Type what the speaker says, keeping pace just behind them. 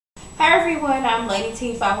Hi everyone, I'm Lady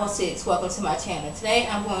T506. Welcome to my channel. Today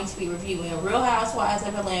I'm going to be reviewing Real Housewives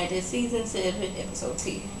of Atlanta Season 7, Episode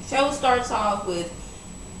 10. The show starts off with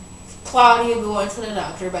Claudia going to the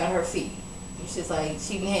doctor about her feet. She's like,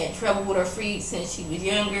 she had trouble with her feet since she was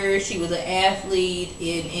younger. She was an athlete,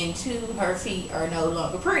 and two, her feet are no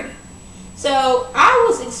longer pretty. So I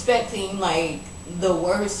was expecting like the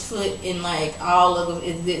worst foot in like all of the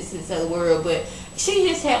existence of the world, but she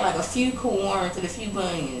just had like a few corns and a few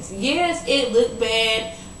bunions. Yes, it looked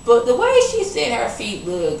bad, but the way she said her feet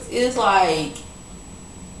looked is like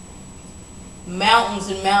mountains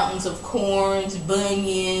and mountains of corns,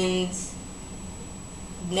 bunions,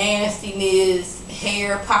 nastiness,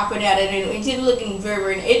 hair popping out of it. It just looking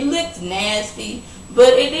it looked nasty, but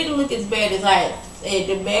it didn't look as bad as I had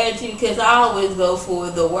imagined, because I always go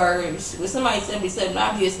for the worst. When somebody sends me something,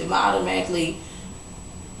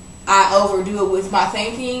 I overdo it with my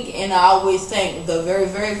thinking, and I always think the very,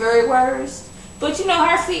 very, very worst. But you know,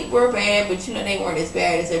 her feet were bad, but you know, they weren't as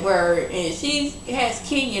bad as they were. And she has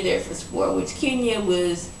Kenya there for support, which Kenya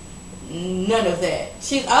was none of that.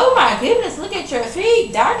 She's, oh my goodness, look at your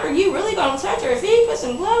feet. Doctor, you really gonna touch your feet? Put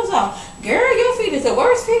some gloves on. Girl, your feet is the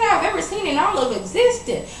worst feet I've ever seen in all of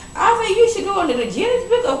existence. I think you should go into the Guinness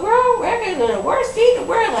Book of World Records of the worst feet in the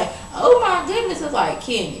world. Like, oh my goodness, it's like,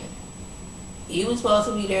 Kenya, you was supposed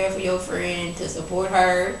to be there for your friend, to support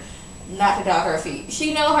her, not to dog her feet.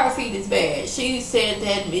 She know her feet is bad. She said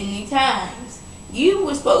that many times. You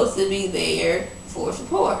were supposed to be there for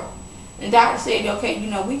support. And the doctor said, okay,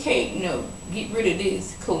 you know, we can't, you know, get rid of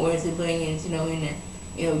these corns and bunions, you know, in the,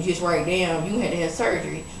 you know, just right down. You had to have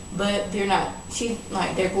surgery. But they're not,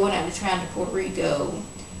 they're going out to try to Puerto Rico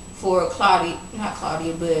for not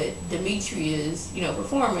Claudia, but Demetria's, you know,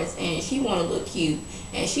 performance, and she want to look cute,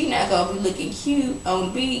 and she not gonna be looking cute on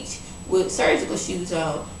the beach with surgical shoes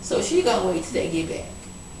on, so she gonna wait till they get back.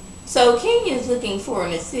 So Kenya's looking for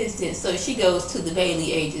an assistant, so she goes to the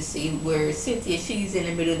Bailey agency where Cynthia, she's in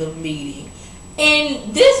the middle of a meeting,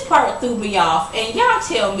 and this part threw me off, and y'all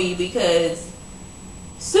tell me, because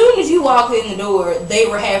soon as you walk in the door, they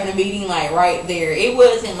were having a meeting like right there. It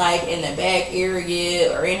wasn't like in the back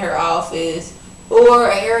area or in her office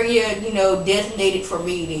or an area, you know, designated for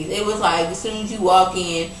meetings. It was like as soon as you walk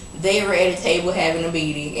in, they were at a table having a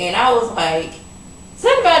meeting. And I was like,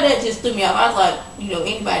 something about that just threw me off. I was like, you know,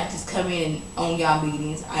 anybody just come in on y'all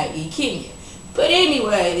meetings, i.e. Kenya. But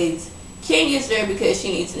anyways, Kenya's there because she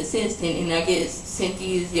needs an assistant, and I guess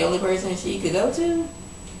Cynthia is the only person she could go to.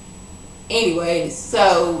 Anyways,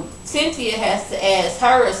 so Cynthia has to ask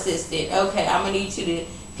her assistant, okay, I'm going to need you to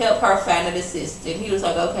help her find an assistant. He was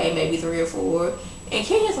like, okay, maybe 3 or 4. And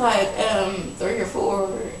Kenya's like, 3 or 4,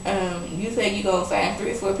 you think you're going to find 3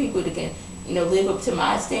 or 4 people that can, you know, live up to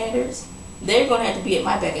my standards? They're going to have to be at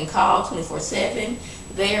my beck and call 24/7.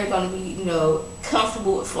 They're going to be, you know,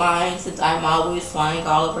 comfortable with flying, since I'm always flying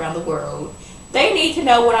all around the world. They need to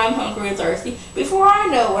know when I'm hungry and thirsty before I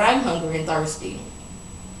know when I'm hungry and thirsty.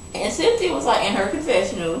 And Cynthia was like, in her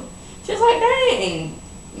confessional, she's like, dang,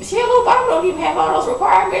 Michelle Obama don't even have all those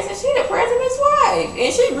requirements, and she the president's wife,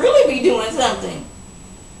 and she really be doing something.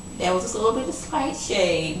 That was just a little bit of slight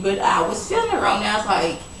shade, but I was feeling her wrong. I was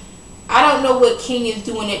like, I don't know what Kenya's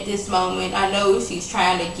doing at this moment. I know she's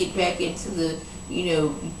trying to get back into the, you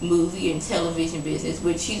know, movie and television business,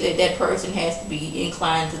 which she said that person has to be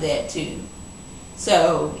inclined to that too.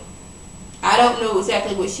 So I don't know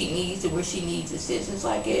exactly what she needs or where she needs assistance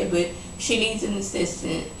like that, but she needs an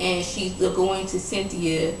assistant, and she's going to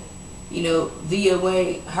Cynthia, you know, via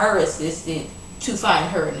way her assistant to find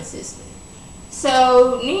her an assistant.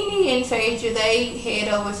 So Nene and Phaedra, they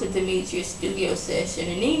head over to Demetria's studio session,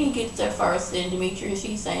 and Nene gets there first, and Demetria,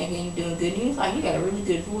 she's singing, doing good. Nene's like, you got a really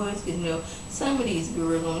good voice, because, you know, some of these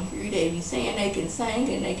girls on here, they be saying they can sing,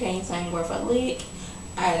 and they can't sing worth a lick.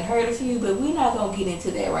 I hadn't heard a few, but we're not going to get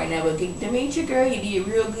into that right now. But Demetria, girl, you did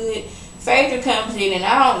real good. Phaedra comes in, and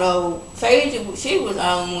I don't know, Phaedra, she was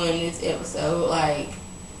on one this episode. Like,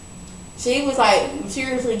 she was like,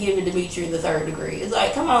 seriously giving Demetria the 3rd degree. It's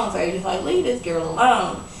like, come on, Phaedra. It's like, leave this girl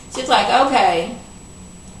alone. She's like, okay.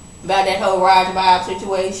 About that whole Roger Bob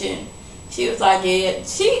situation. She was like, yeah.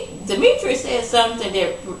 Demetria said something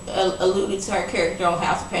that alluded to her character on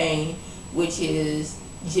House of Pain, which is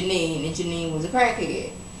Janine, and Janine was a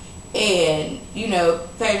crackhead. And, you know,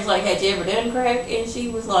 Phaedra's like, had you ever done crack? And she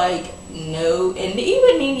was like, no. And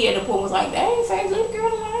even Nene at the point was like, dang, Phaedra, leave the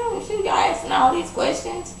girl alone. She got asking all these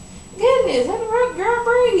questions. Goodness, let the girl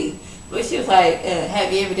breathe. But she was like,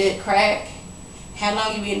 have you ever did crack? How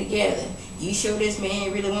long you been together? You sure this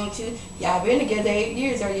man really wants you? Y'all been together 8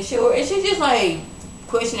 years, are you sure? And she's just like,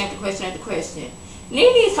 question after question after question.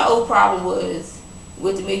 Nene's whole problem was,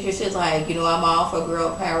 with Demetria. She's like, I'm all for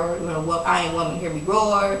girl power. I am woman, hear me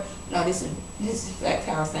roar. No, this is Black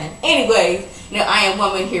Power saying. Anyways, I am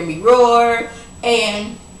woman, hear me roar.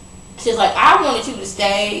 And she's like, I wanted you to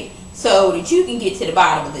stay so that you can get to the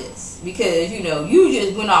bottom of this. Because, you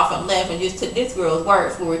just went off and left and just took this girl's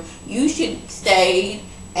word for it. You should stay,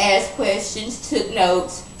 ask questions, took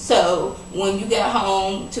notes. So when you got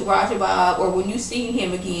home to Roger Bob, or when you seen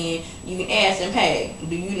him again, you can ask him, hey,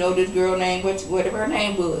 do you know this girl name, whatever her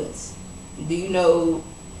name was? Do you know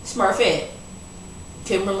Smurfette?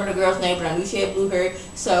 Can't remember the girl's name, but I knew she had blue hair.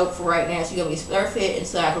 So for right now, she's gonna be Smurfette, and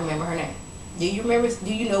so I can remember her name. Do you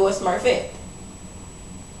know what Smurfette?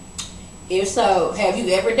 If so, have you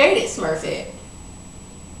ever dated Smurfette?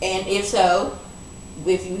 And if so,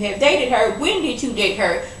 if you have dated her, when did you date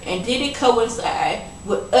her? And did it coincide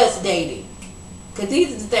with us dating? Because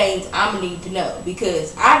these are the things I'm going to need to know.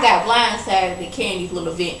 Because I got blindsided at Candy's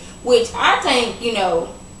little event. Which I think,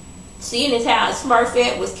 seeing as how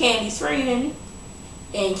Smurfette was Candy's friend,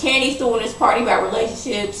 and Candy's throwing this party about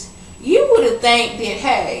relationships, you would have think that,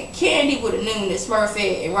 hey, Candy would have known that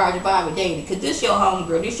Smurfette and Roger Bobby dated. Because this your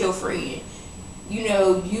homegirl, this your friend. You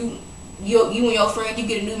and your friend, you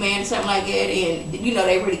get a new man or something like that, and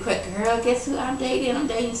they really quick, girl, guess who I'm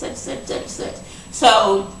dating such and such.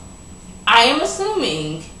 So I am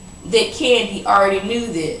assuming that Candy already knew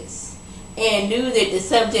this and knew that the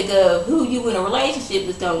subject of who you in a relationship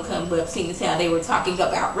was going to come up, seeing as how they were talking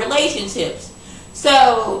about relationships.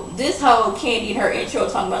 So this whole Candy and her intro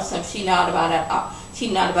talking about something she not about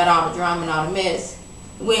all the drama and all the mess,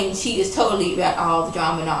 when she is totally about all the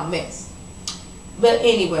drama and all the mess. But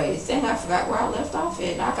anyways, then I forgot where I left off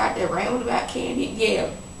at. I got that rambling about Candy.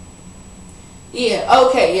 Yeah,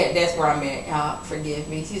 okay, yeah, that's where I'm at. Y'all forgive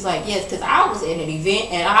me. She's like, yes, because I was at an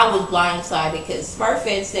event and I was blindsided because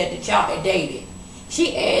Smurfette said that y'all had dated.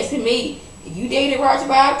 She asked me, you dated Roger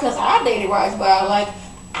Bob? Because I dated Roger Bob. Like,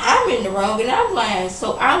 I'm in the wrong and I'm lying.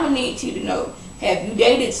 So I'm going to need you to know, have you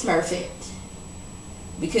dated Smurfette?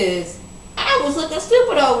 Because I was looking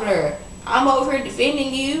stupid over there. I'm over here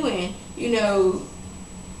defending you, and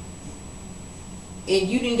and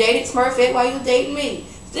you didn't date Smurfette while you was dating me.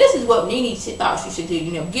 This is what Nene thought she should do.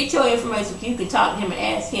 Get your information so you can talk to him and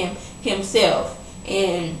ask him himself.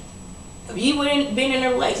 And if you wouldn't been in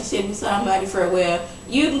a relationship with somebody for a while,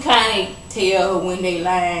 you can kind of tell when they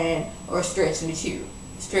lying or stretching the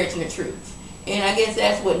truth. And I guess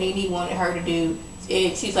that's what Nene wanted her to do.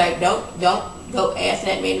 And she's like, don't go ask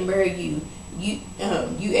that man to marry you. You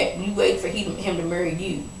wait for him to marry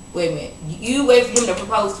you. Wait a minute. You wait for him to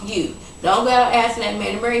propose to you. Don't go out asking that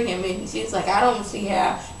man to marry him. And she's like, I don't see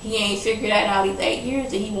how he ain't figured out in all these 8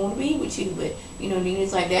 years that he want to be with you. But,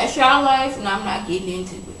 Nene's like, that's your life, and I'm not getting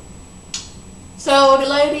into it. So the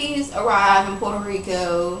ladies arrive in Puerto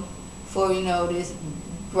Rico for, this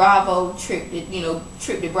Bravo trip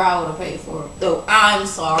that Bravo to pay for. Though I'm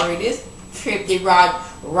sorry, this trip that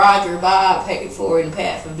Roger Bob paid for in the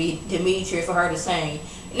past for Demetria for her to sing.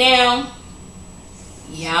 Now,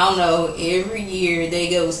 y'all know every year they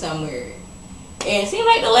go somewhere. And it seems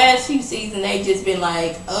like the last few seasons they've just been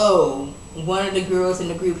like, oh, one of the girls in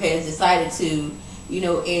the group has decided to,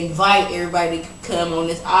 invite everybody to come on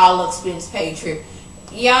this all expense paid trip.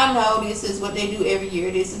 Y'all know this is what they do every year.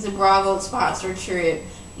 This is a Bravo sponsored trip.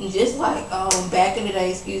 And just like back in the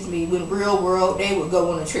day, when Real World, they would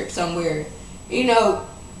go on a trip somewhere.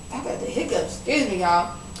 I got the hiccups. Excuse me,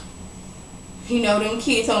 y'all. Them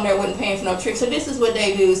kids on there wasn't paying for no trip. So this is what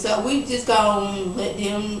they do. So we just gonna let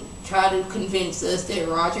them try to convince us that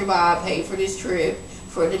Roger Bob paid for this trip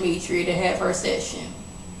for Demetria to have her session.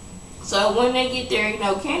 So when they get there,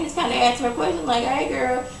 Candace kind of asks her questions like, hey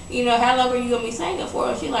girl, how long are you gonna be singing for?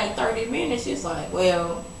 And she's like 30 minutes. She's like,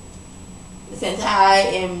 well, since I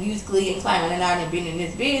am musically inclined and I've been in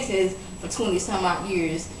this business for 20 some odd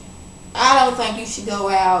years, I don't think you should go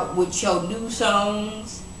out with your new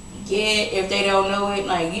songs yet if they don't know it.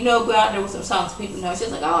 Like, go out there with some songs people know.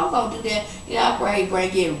 She's like, oh, I'm going to do that. I probably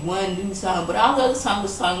bring in one new song, but all the other songs were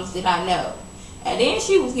songs that I know. And then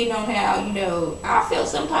she was getting on how, I felt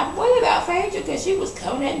some type of way about Phaedra because she was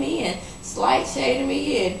coming at me and slight shading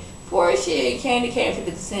me. And poor shit, Candy came to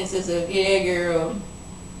the consensus of, yeah, girl,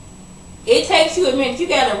 it takes you a minute. You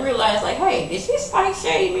got to realize, like, hey, did she slight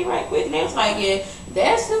shade me right quick? And it's like, yeah,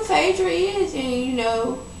 that's who Phaedra is. And,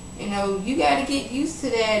 you got to get used to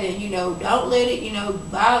that. And, don't let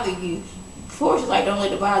it, bother you. Portia's like, don't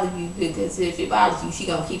let it bother you because if it bothers you, she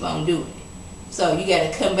going to keep on doing it. So you got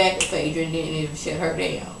to come back to Phaedra and then it'll shut her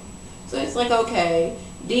down. So it's like, okay.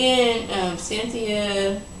 Then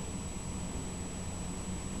Cynthia,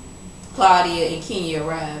 Claudia, and Kenya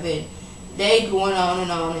arrive. And they going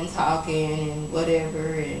on and talking and whatever.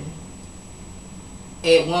 And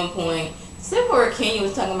at one point, somewhere Kenya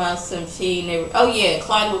was talking about some she never. Oh yeah,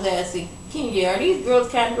 Claudia was asking Kenya, "Are these girls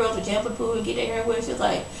the kind of girls to jump in the pool and get their hair wet?" She was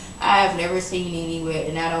like, "I've never seen Nene wet,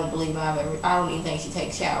 and I don't believe I've ever. I don't even think she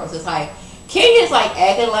takes showers." It's like Kenya's like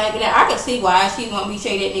acting like that. I can see why she won't be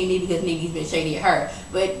shady at Nene because Nene's been shady at her.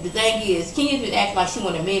 But the thing is, Kenya's been acting like she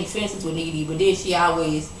want to mend fences with Nene, but then she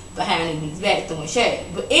always behind Nene's back throwing shade.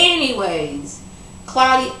 But anyways,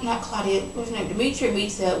 not Claudia, what's her name? Demetria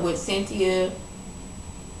meets up with Cynthia,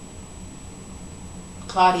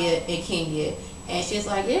 Claudia, and Kenya, and she's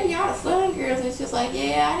like, "Yeah, y'all the fun girls," and she's like,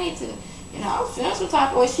 "Yeah, I need to, I was feeling some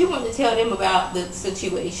type of way." She wanted to tell them about the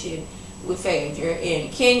situation with Phaedra,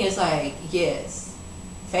 and Kenya's like, "Yes,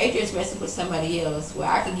 Phaedra's messing with somebody else. Well,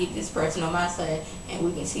 I can get this person on my side, and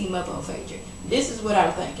we can team up on Phaedra." This is what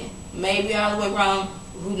I'm thinking. Maybe all the way wrong.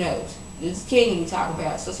 Who knows? This is Kenya we talk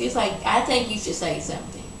about. So she's like, "I think you should say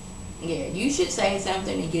something. Yeah, you should say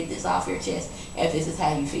something and get this off your chest if this is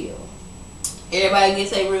how you feel." Everybody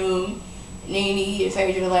gets a room. Nene and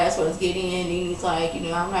Phaedra the last ones get in. Nene's like, "I'm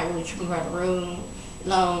not really tripping about the room.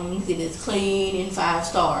 Long as it is clean and 5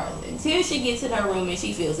 stars." Until she gets in her room and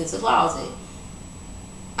she feels it's a closet.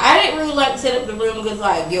 I didn't really like to set up the room because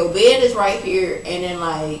like your bed is right here, and then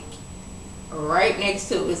like right next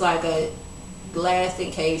to it is like a glass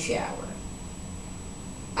encased shower.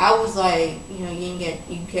 I was like,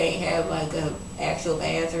 you can't have like a actual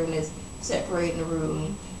bathroom that's separating the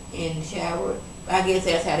room and the shower. I guess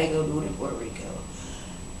that's how they go do it in Puerto Rico.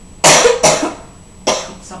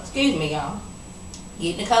 So excuse me, y'all.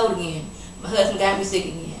 Getting the cold again. My husband got me sick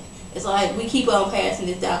again. It's like we keep on passing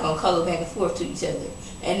this doggone cold back and forth to each other.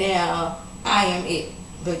 And now I am it.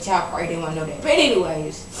 But y'all probably didn't want to know that. But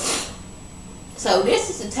anyways. So this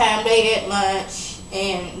is the time they at lunch.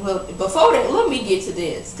 And well, before that, let me get to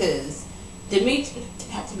this. Because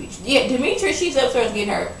Demetria, she's upstairs getting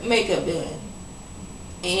her makeup done.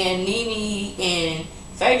 And Nene and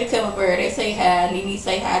Phaedra come up there. They say hi. Nene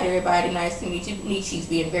say hi to everybody. Nice to meet you. She's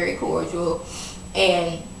being very cordial.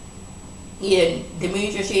 And yeah,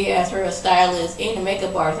 Demetria, she has her a stylist and a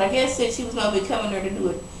makeup artist. I guess since she was gonna be coming there to do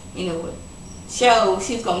a show,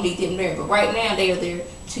 she's gonna need them there. But right now they are there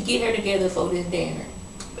to get her together for this dinner.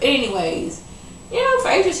 But anyways,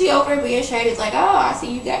 Phaedra, she over there being shady. It's like, "Oh, I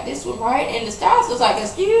see you got this one right." And the stylist was like,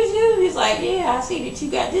 "Excuse you?" He's like, "Yeah, I see that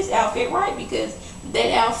you got this outfit right because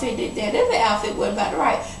that outfit, that other outfit wasn't about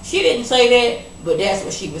right." She didn't say that, but that's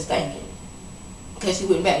what she was thinking. Because she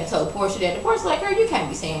went back and told Portia that. The Portia's like, "Girl, you can't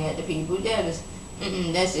be saying that to people.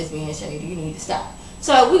 That's just being shady. You need to stop."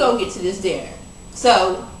 So we're going to get to this dinner.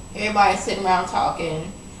 So everybody's sitting around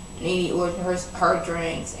talking. Nene ordered her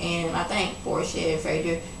drinks. And I think Portia and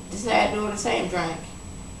Phaedra decided to order the same drink.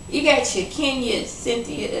 You got your Kenya,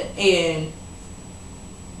 Cynthia, and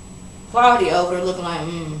Claudia over there looking like,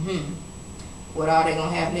 what are they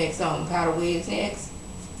going to have next on? Powder wigs next?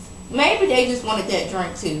 Maybe they just wanted that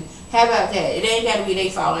drink too. How about that? It ain't got to be they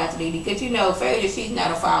following after Nene. Because Phaedra, she's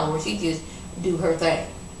not a follower. She just do her thing.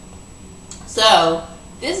 So,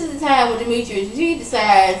 this is the time with Demetria. She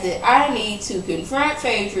decides that I need to confront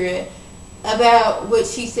Phaedra about what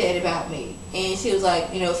she said about me. And she was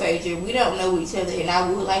like, Phaedra, we don't know each other, and I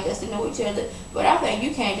would like us to know each other, but I think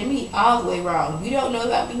you came to me all the way wrong. You don't know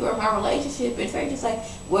about me or my relationship. And Phaedra's like,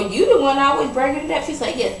 well, you the one always bringing it up. She's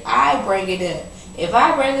like, yes, I bring it up. If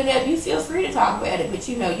I bring it up, you feel free to talk about it. But,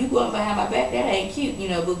 you going behind my back, that ain't cute,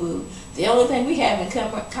 boo-boo. The only thing we have in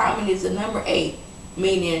common is the number 8,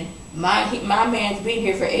 meaning my man's been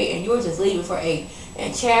here for 8 and yours is leaving for 8.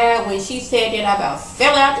 And Chad, when she said that,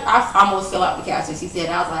 I almost fell out the couch. And she said,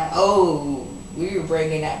 I was like, oh, we're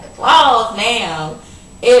bringing out the claws now.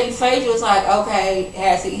 And Phaedra was like, okay,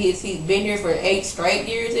 he's been here for 8 straight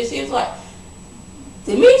years? And she was like,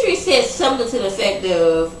 Demetria said something to the effect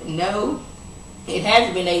of, no, it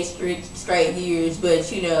hasn't been 8 straight years, but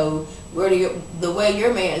the way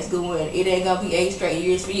your man's going, it ain't gonna be 8 straight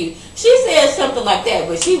years for you. She said something like that,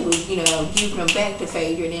 but she was, giving them back to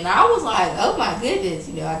Phaedra, and I was like, oh my goodness,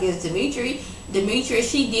 I guess Demetria,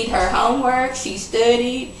 she did her homework, she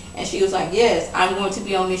studied, and she was like, yes, I'm going to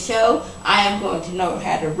be on this show. I am going to know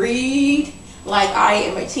how to read, like I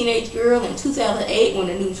am a teenage girl in 2008 when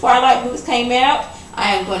the new Twilight books came out.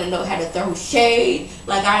 I am going to know how to throw shade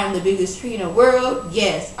like I am the biggest tree in the world.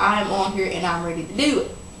 Yes, I am on here and I'm ready to do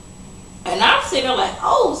it. And I'm sitting there like,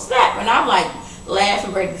 oh snap. And I'm like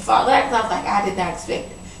laughing, ready to fall back because I was like, I did not expect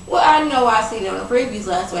it. Well, I know I seen it on the previews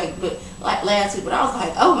last week, but I was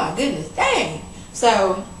like, oh my goodness, dang.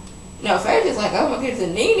 So, Phaedra's like, oh my goodness.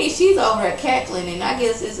 And Nene, she's over there cackling. And I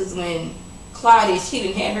guess this is when Claudia, she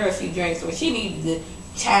didn't have her a few drinks where she needed to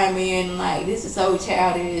chime in like, this is so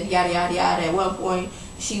childish, yada yada yada. At one point,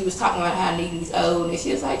 she was talking about how Nene's old, and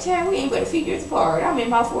she was like, "Child, we ain't but a few years apart. I'm in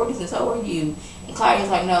my 40s, and so are you." And Claudia's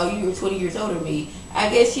like, "No, you were 20 years older than me." I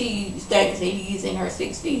guess she thinks Nene's in her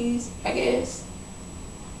 60s. I guess.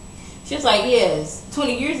 She was like, "Yes,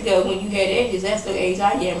 20 years ago when you had edges, that's the age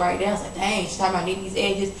I am right now." I was like, "Dang, she's talking about Nene's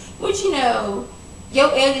edges," which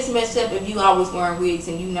your edges messed up if you always wearing wigs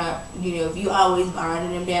and you not, if you always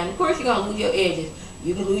binding them down. Of course, you're gonna lose your edges.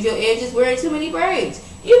 You can lose your edges wearing too many braids.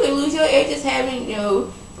 You can lose your edges having,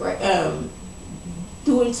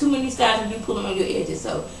 doing too many styles and you pulling on your edges.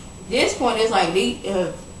 So this point is like,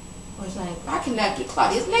 I cannot get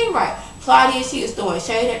Claudia's name right. Claudia, she is throwing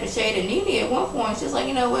shade after shade, and Nene at one point she's like,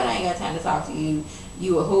 "You know what? I ain't got time to talk to you.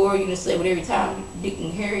 You a whore. You done slept with every time Dick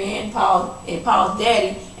and Harry and Paul's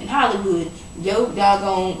daddy in Hollywood. Your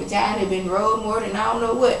doggone vagina been rolled more than I don't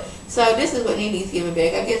know what." So this is what Nene's giving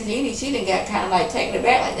back. I guess Nene, she done got kind of like taken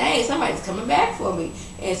aback, like, "Dang, somebody's coming back for me."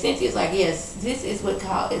 And Cynthia's like, "Yes, this is what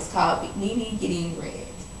it's called Nene getting red,"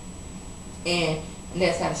 and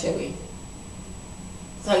that's how the show ended.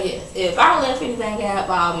 So yes, if I left anything out,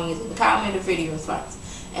 by all means, leave a comment or video response.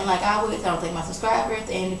 And like always, I don't thank my subscribers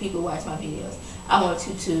and the people who watch my videos. I want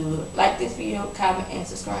you to like this video, comment, and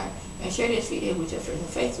subscribe. And share this video with your friends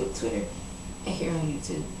on Facebook, Twitter, and here on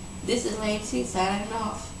YouTube. This is Lady T signing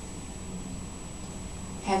off.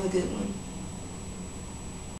 Have a good one.